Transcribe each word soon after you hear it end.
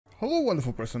Hello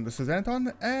wonderful person, this is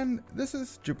Anton and this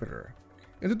is Jupiter.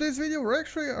 In today's video we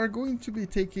actually are going to be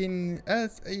taking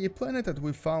at a planet that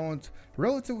we found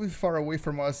relatively far away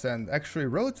from us and actually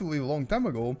relatively long time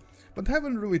ago, but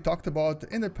haven't really talked about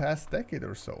in the past decade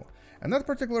or so. And that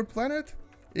particular planet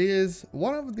is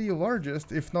one of the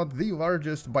largest, if not the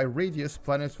largest by radius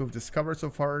planets we've discovered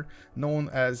so far, known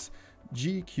as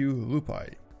GQ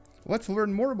Lupi. Let's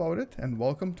learn more about it and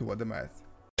welcome to What the Math.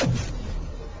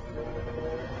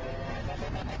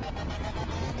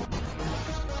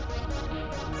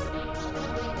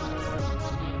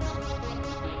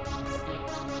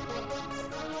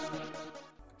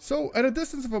 So, at a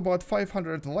distance of about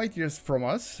 500 light years from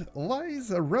us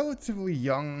lies a relatively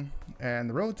young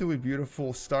and relatively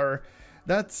beautiful star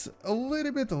that's a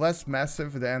little bit less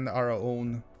massive than our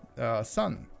own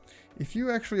sun. If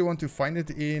you actually want to find it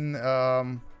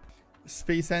in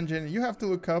Space Engine, you have to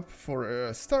look up for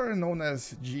a star known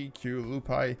as GQ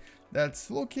Lupi that's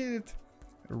located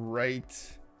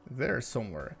right there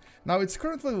somewhere. Now it's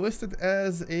currently listed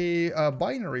as a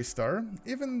binary star,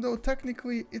 even though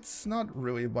technically it's not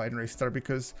really a binary star,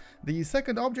 because the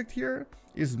second object here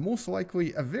is most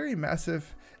likely a very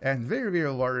massive and very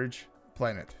large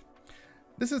planet.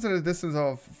 This is at a distance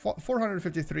of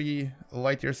 453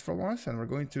 light years from us, and we're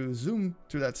going to zoom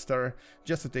to that star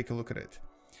just to take a look at it.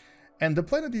 And the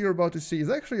planet you're about to see is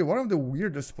actually one of the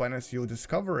weirdest planets you'll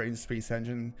discover in Space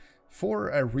Engine for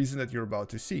a reason that you're about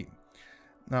to see.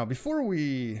 Now, before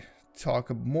we talk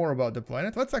more about the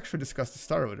planet, let's actually discuss the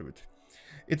star a little bit.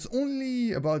 It's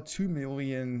only about 2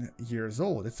 million years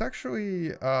old. It's actually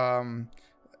a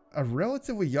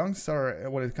relatively young star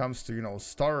when it comes to,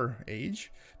 star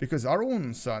age, because our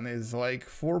own sun is like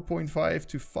 4.5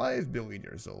 to 5 billion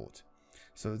years old.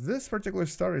 So this particular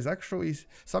star is actually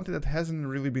something that hasn't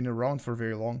really been around for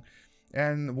very long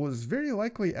and was very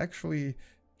likely actually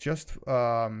just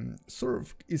sort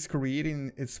of is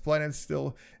creating its planet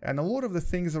still, and a lot of the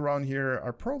things around here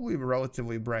are probably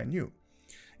relatively brand new,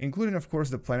 including of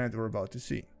course the planet we're about to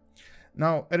see.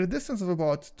 Now, at a distance of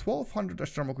about 1200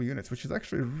 astronomical units, which is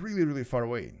actually really far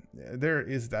away, there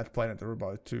is that planet that we're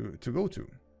about to go to.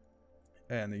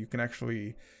 And you can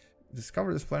actually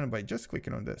discover this planet by just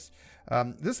clicking on this.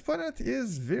 This planet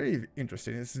is very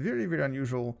interesting, it's very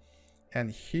unusual,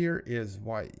 and here is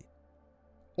why.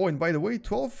 Oh, and by the way,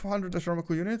 1200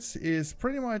 astronomical units is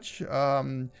pretty much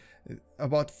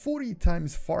about 40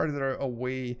 times farther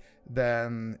away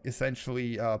than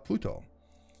essentially Pluto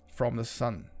from the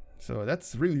sun. So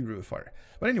that's really far.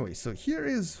 But anyway, so here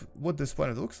is what this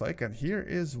planet looks like, and here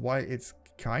is why it's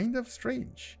kind of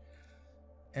strange.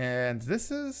 And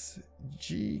this is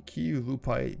GQ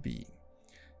Lupi b.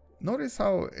 Notice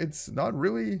how it's not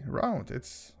really round,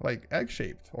 it's like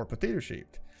egg-shaped or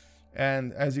potato-shaped.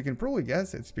 And as you can probably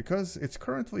guess, it's because it's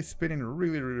currently spinning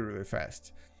really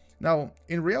fast. Now,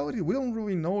 in reality, we don't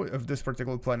really know if this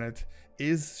particular planet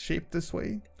is shaped this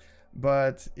way,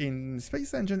 but in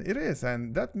Space Engine it is,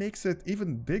 and that makes it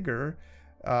even bigger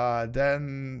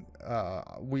than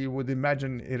we would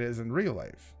imagine it is in real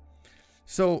life.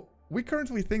 So we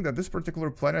currently think that this particular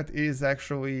planet is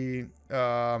actually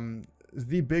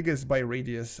the biggest by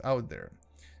radius out there.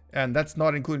 And that's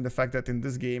not including the fact that in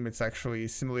this game it's actually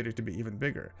simulated to be even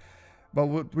bigger. But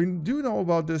what we do know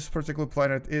about this particular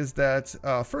planet is that,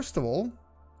 first of all,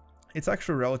 it's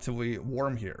actually relatively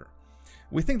warm here.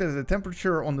 We think that the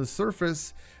temperature on the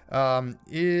surface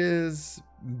is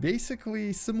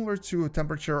basically similar to a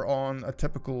temperature on a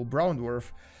typical brown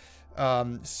dwarf,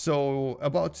 so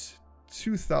about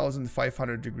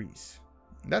 2,500 degrees.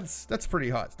 That's pretty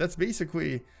hot. That's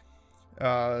basically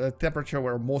the temperature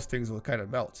where most things will kind of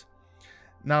melt.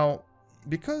 Now,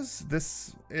 because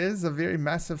this is a very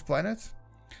massive planet,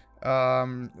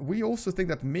 we also think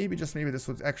that maybe, just maybe, this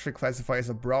would actually classify as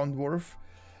a brown dwarf.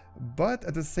 But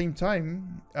at the same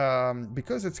time,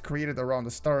 because it's created around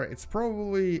a star, it's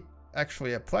probably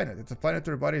actually a planet. It's a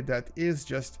planetary body that is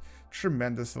just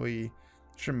tremendously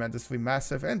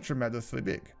massive and tremendously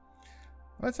big.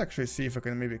 Let's actually see if I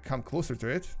can maybe come closer to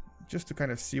it, just to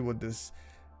kind of see what this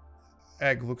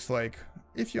egg looks like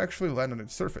if you actually land on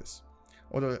its surface.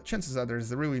 Although chances are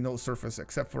there's really no surface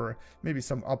except for maybe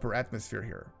some upper atmosphere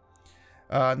here.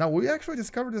 Now, we actually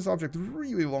discovered this object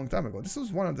really long time ago. This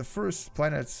was one of the first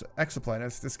planets,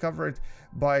 exoplanets, discovered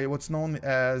by what's known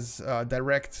as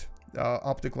direct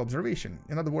optical observation.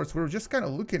 In other words, we were just kind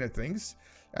of looking at things,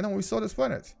 and then we saw this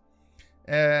planet.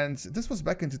 And this was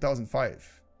back in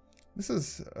 2005. This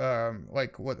is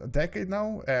like, what, a decade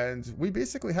now, and we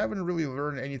basically haven't really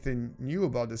learned anything new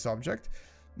about this object,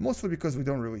 mostly because we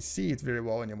don't really see it very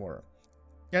well anymore.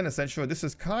 And essentially, this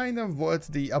is kind of what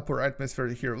the upper atmosphere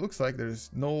here looks like. There's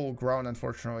no ground,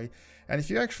 unfortunately. And if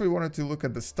you actually wanted to look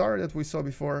at the star that we saw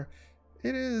before,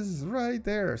 it is right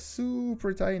there,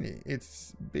 super tiny.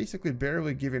 It's basically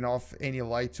barely giving off any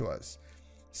light to us.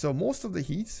 So most of the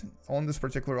heat on this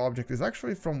particular object is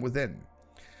actually from within.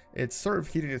 It's sort of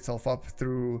heating itself up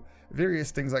through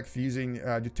various things like fusing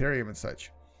deuterium and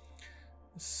such.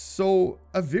 So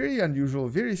a very unusual,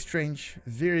 very strange,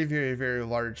 very, very, very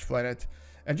large planet.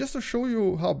 And just to show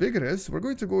you how big it is, we're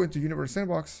going to go into Universe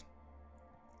Sandbox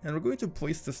and we're going to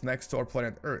place this next to our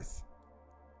planet Earth.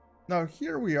 Now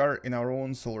here we are in our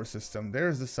own solar system.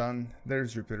 There's the Sun,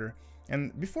 there's Jupiter.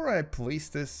 And before I place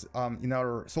this in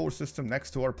our solar system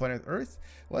next to our planet Earth,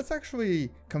 let's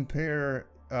actually compare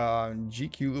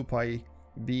GQ Lupi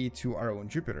b to our own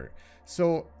Jupiter.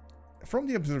 So from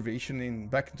the observation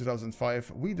back in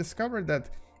 2005, we discovered that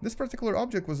this particular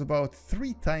object was about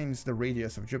 3 times the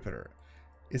radius of Jupiter.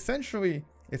 Essentially,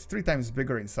 it's 3 times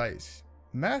bigger in size.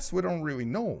 Mass, we don't really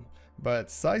know,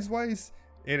 but size-wise,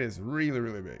 it is really,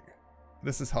 really big.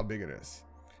 This is how big it is.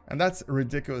 And that's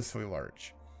ridiculously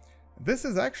large. This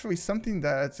is actually something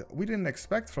that we didn't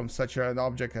expect from such an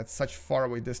object at such far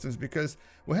away distance, because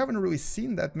we haven't really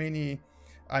seen that many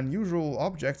unusual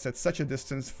objects at such a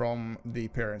distance from the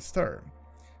parent star.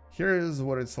 Here is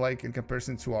what it's like in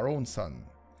comparison to our own Sun.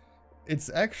 It's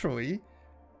actually,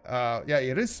 yeah,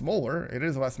 it is smaller, it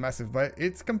is less massive, but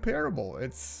it's comparable.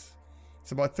 It's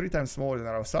about 3 times smaller than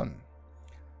our Sun.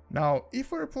 Now,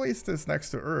 if we replace this next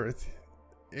to Earth,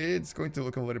 it's going to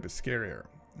look a little bit scarier.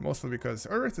 Mostly because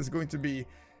Earth is going to be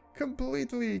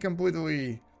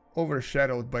completely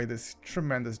overshadowed by this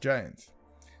tremendous giant.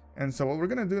 And so what we're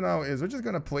going to do now is we're just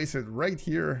going to place it right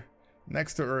here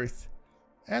next to Earth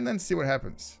and then see what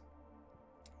happens.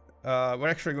 We're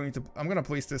actually going to, I'm going to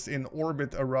place this in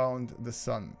orbit around the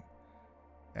Sun.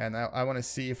 And I want to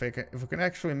see if we can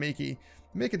actually make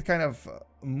it kind of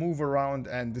move around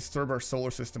and disturb our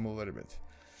solar system a little bit.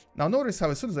 Now notice how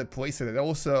as soon as I place it, it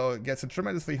also gets a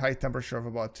tremendously high temperature of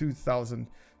about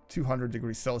 2,200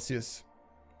 degrees Celsius.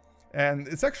 And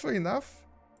it's actually enough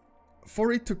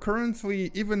for it to currently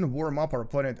even warm up our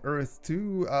planet Earth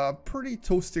to pretty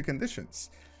toasty conditions.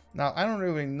 Now, I don't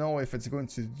really know if it's going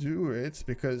to do it,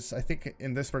 because I think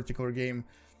in this particular game,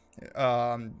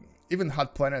 even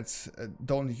hot planets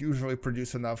don't usually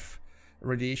produce enough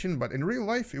radiation, but in real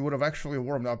life, it would have actually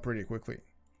warmed up pretty quickly.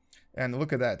 And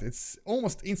look at that, it's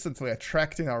almost instantly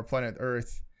attracting our planet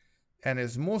Earth and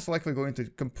is most likely going to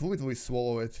completely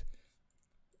swallow it,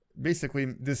 basically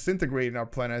disintegrating our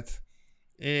planet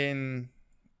in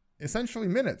essentially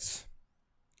minutes.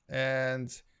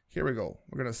 And here we go.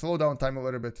 We're going to slow down time a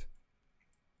little bit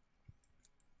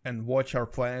and watch our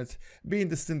planet being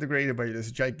disintegrated by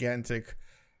this gigantic,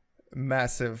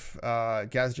 massive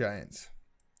gas giant.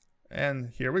 And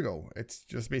here we go. It's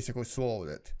just basically swallowed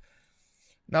it.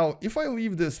 Now, if I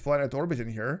leave this planet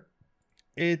orbiting here,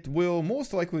 it will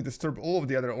most likely disturb all of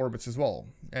the other orbits as well.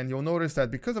 And you'll notice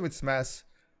that because of its mass,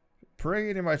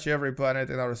 pretty much every planet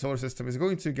in our solar system is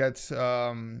going to get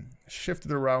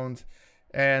shifted around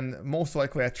and most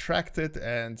likely attracted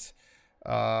and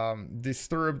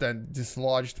disturbed and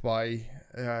dislodged by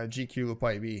GQ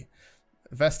Lupi b.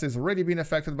 Vesta has already been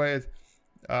affected by it,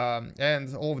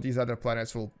 and all of these other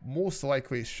planets will most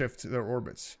likely shift their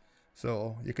orbits.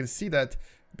 So you can see that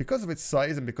because of its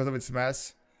size and because of its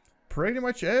mass, pretty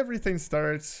much everything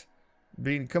starts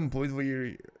being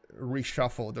completely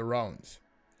reshuffled around.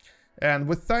 And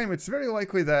with time, it's very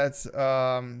likely that,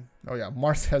 oh yeah,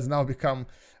 Mars has now become,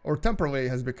 or temporarily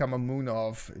has become a moon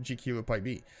of GQ Lupi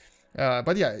b.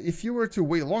 But yeah, if you were to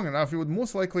wait long enough, it would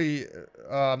most likely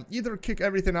either kick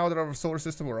everything out of our solar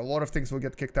system, or a lot of things will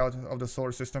get kicked out of the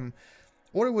solar system,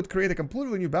 or it would create a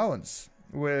completely new balance,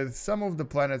 with some of the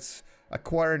planets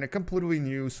acquiring a completely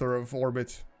new sort of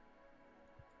orbit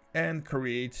and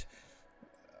create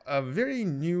a very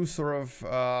new sort of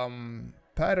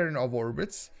pattern of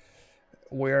orbits,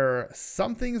 where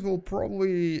some things will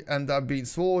probably end up being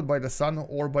swallowed by the Sun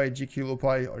or by GQ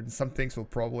Lupi, or some things will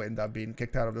probably end up being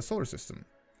kicked out of the solar system.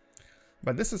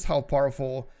 But this is how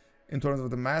powerful, in terms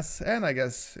of the mass, and I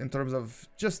guess in terms of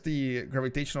just the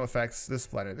gravitational effects, this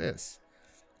planet is.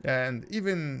 And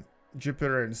even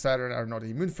Jupiter and Saturn are not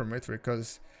immune from it,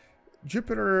 because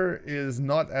Jupiter is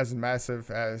not as massive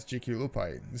as GQ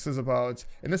Lupi. This is about,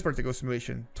 in this particular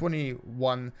simulation,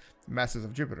 21 masses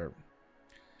of Jupiter.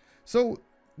 So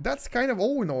that's kind of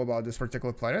all we know about this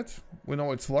particular planet. We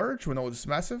know it's large, we know it's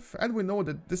massive, and we know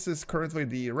that this is currently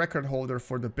the record holder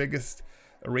for the biggest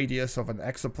radius of an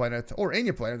exoplanet, or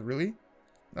any planet really,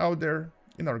 out there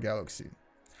in our galaxy.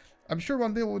 I'm sure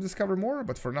one day we'll discover more,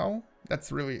 but for now,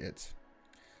 that's really it.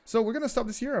 So we're gonna stop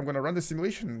this here. I'm gonna run the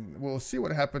simulation. We'll see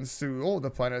what happens to all the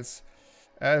planets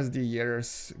as the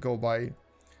years go by.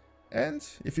 And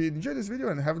if you enjoyed this video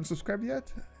and haven't subscribed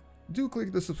yet, do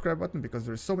click the subscribe button because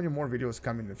there's so many more videos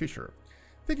coming in the future.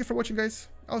 Thank you for watching, guys.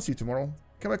 I'll see you tomorrow.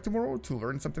 Come back tomorrow to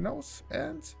learn something else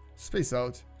and space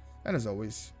out. And as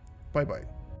always, bye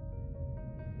bye.